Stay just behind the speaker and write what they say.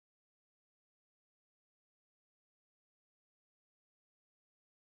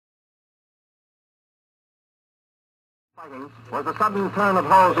Was the sudden turn of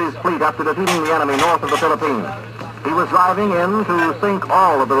Halsey's fleet after defeating the enemy north of the Philippines. He was driving in to sink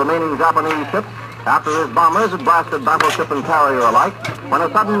all of the remaining Japanese ships after his bombers had blasted battleship and carrier alike, when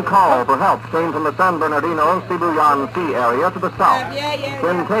a sudden call for help came from the San Bernardino Sibuyan Sea area to the south.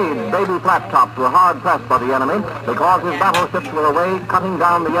 Kincaid's baby flat tops were hard pressed by the enemy because his battleships were away cutting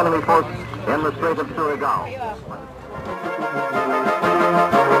down the enemy force in the Strait of Surigao.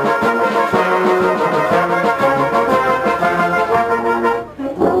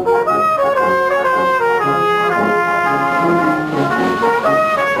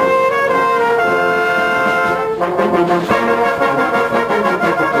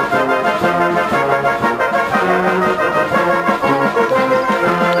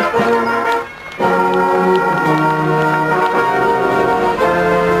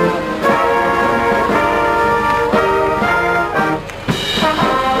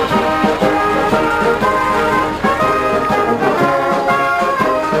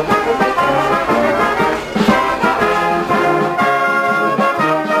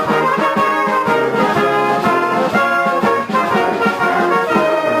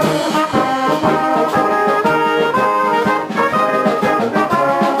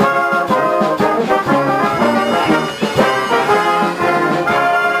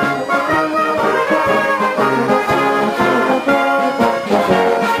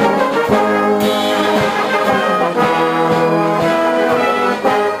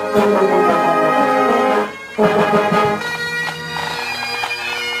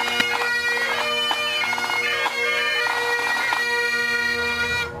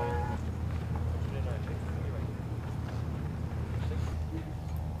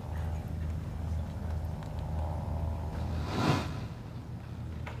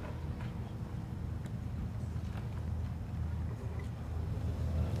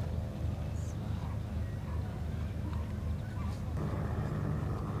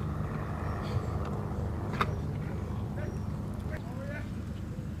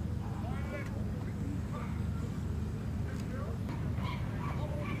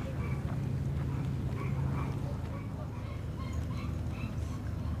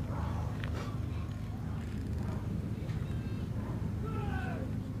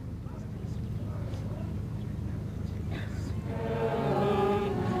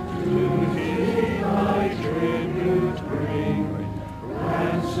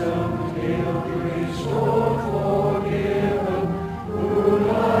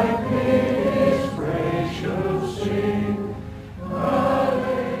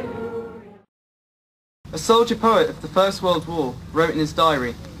 A soldier poet of the First World War wrote in his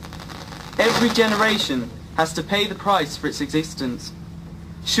diary, "Every generation has to pay the price for its existence.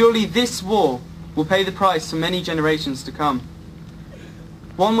 Surely this war will pay the price for many generations to come."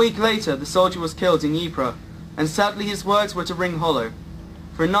 1 week later, the soldier was killed in Ypres, and sadly his words were to ring hollow,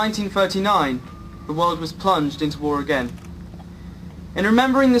 for in 1939, the world was plunged into war again. In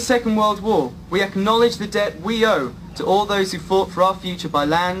remembering the Second World War, we acknowledge the debt we owe to all those who fought for our future by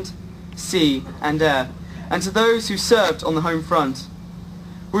land, sea, and air, and to those who served on the home front.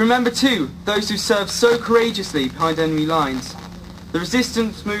 We remember too those who served so courageously behind enemy lines, the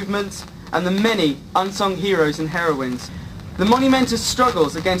resistance movements, and the many unsung heroes and heroines. The monumentous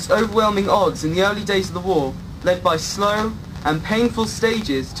struggles against overwhelming odds in the early days of the war led by slow and painful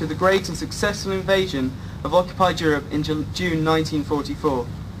stages to the great and successful invasion of occupied Europe in June 1944,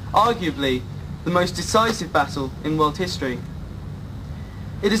 arguably the most decisive battle in world history.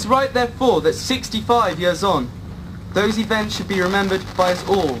 It is right, therefore, that 65 years on, those events should be remembered by us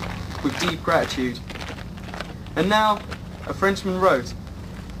all with deep gratitude. And now, a Frenchman wrote,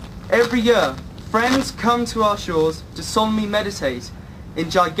 "Every year, friends come to our shores to solemnly meditate in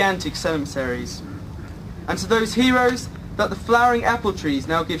gigantic cemeteries. And to those heroes that the flowering apple trees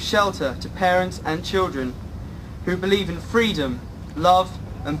now give shelter to parents and children who believe in freedom, love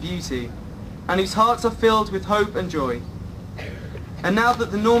and beauty, and whose hearts are filled with hope and joy. And now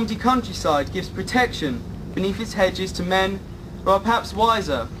that the Normandy countryside gives protection beneath its hedges to men who are perhaps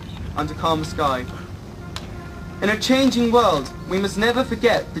wiser under calmer sky. In a changing world, we must never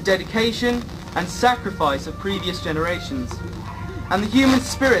forget the dedication and sacrifice of previous generations, and the human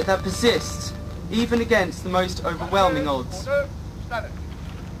spirit that persists even against the most overwhelming odds."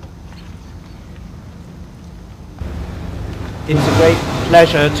 It's a great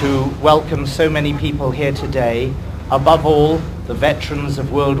pleasure to welcome so many people here today, above all the veterans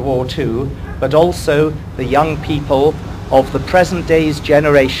of World War II, but also the young people of the present day's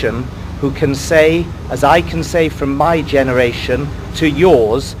generation who can say, as I can say from my generation to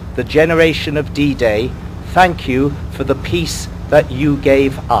yours, the generation of D-Day, thank you for the peace that you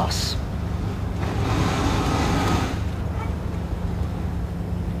gave us.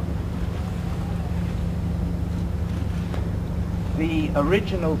 the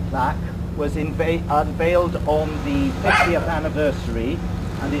original plaque was unveiled on the 50th anniversary,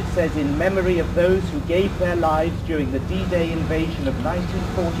 and it says, "In memory of those who gave their lives during the D-Day invasion of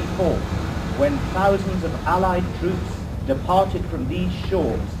 1944, when thousands of Allied troops departed from these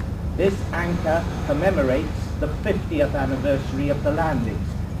shores, this anchor commemorates the 50th anniversary of the landings,"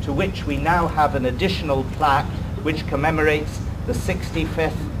 to which we now have an additional plaque which commemorates the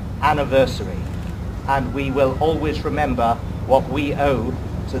 65th anniversary. And we will always remember what we owe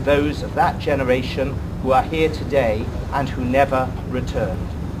to those of that generation who are here today and who never returned.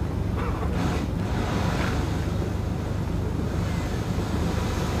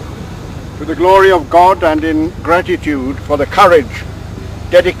 To the glory of God and in gratitude for the courage,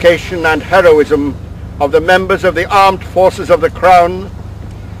 dedication and heroism of the members of the armed forces of the Crown,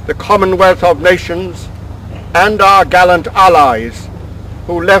 the Commonwealth of Nations, and our gallant allies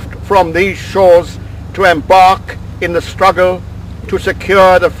who left from these shores to embark in the struggle to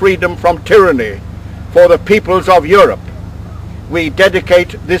secure the freedom from tyranny for the peoples of Europe, we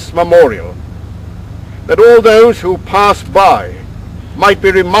dedicate this memorial, that all those who pass by might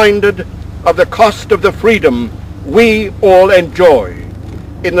be reminded of the cost of the freedom we all enjoy.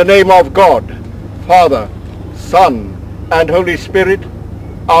 In the name of God, Father, Son, and Holy Spirit,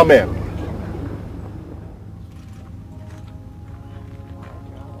 Amen.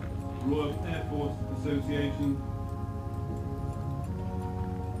 Royal Air Force Association,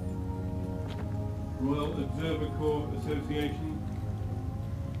 Royal Observer Corps Association,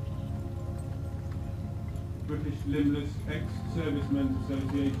 British Limbless Ex-Servicemen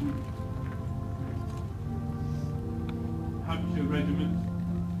Association, Hampshire Regiment,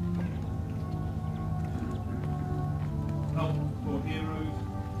 Help for Heroes,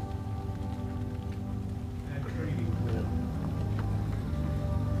 Air Training Corps,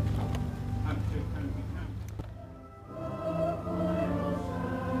 Hampshire County Camp.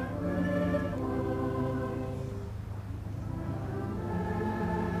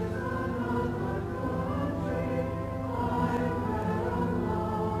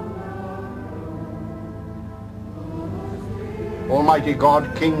 Almighty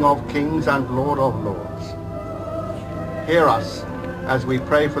God, King of kings and Lord of lords, hear us as we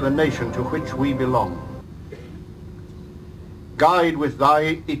pray for the nation to which we belong. Guide with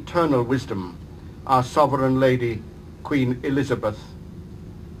thy eternal wisdom our sovereign lady, Queen Elizabeth,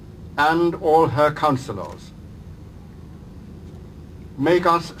 and all her counselors. Make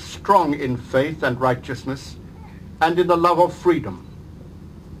us strong in faith and righteousness and in the love of freedom,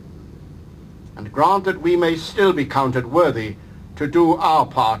 and grant that we may still be counted worthy to do our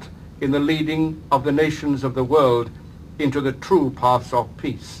part in the leading of the nations of the world into the true paths of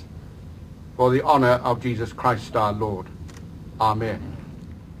peace, for the honor of Jesus Christ our Lord. Amen.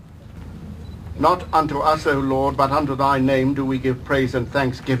 Not unto us, O Lord, but unto thy name do we give praise and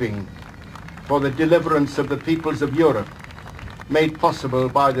thanksgiving for the deliverance of the peoples of Europe, made possible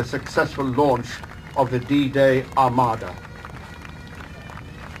by the successful launch of the D-Day Armada.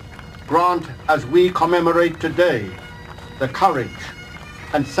 Grant, as we commemorate today, the courage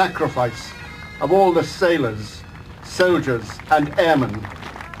and sacrifice of all the sailors, soldiers, and airmen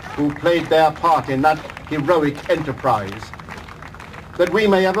who played their part in that heroic enterprise, that we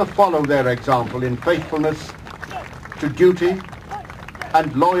may ever follow their example in faithfulness to duty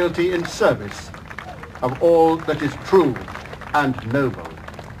and loyalty in service of all that is true and noble.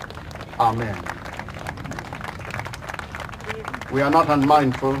 Amen. We are not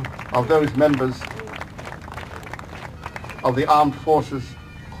unmindful of those members of the armed forces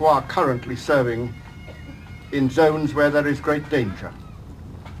who are currently serving in zones where there is great danger.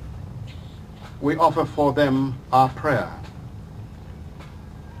 We offer for them our prayer.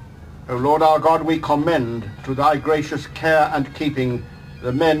 O Lord our God, we commend to thy gracious care and keeping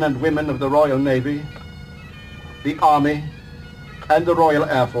the men and women of the Royal Navy, the Army, and the Royal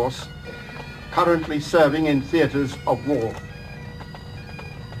Air Force currently serving in theaters of war.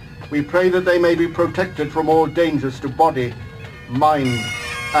 We pray that they may be protected from all dangers to body, mind,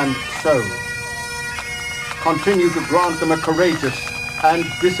 and soul. Continue to grant them a courageous and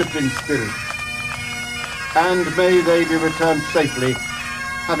disciplined spirit, and may they be returned safely,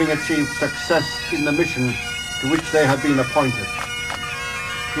 having achieved success in the mission to which they have been appointed.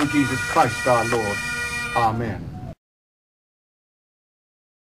 Through Jesus Christ our Lord. Amen.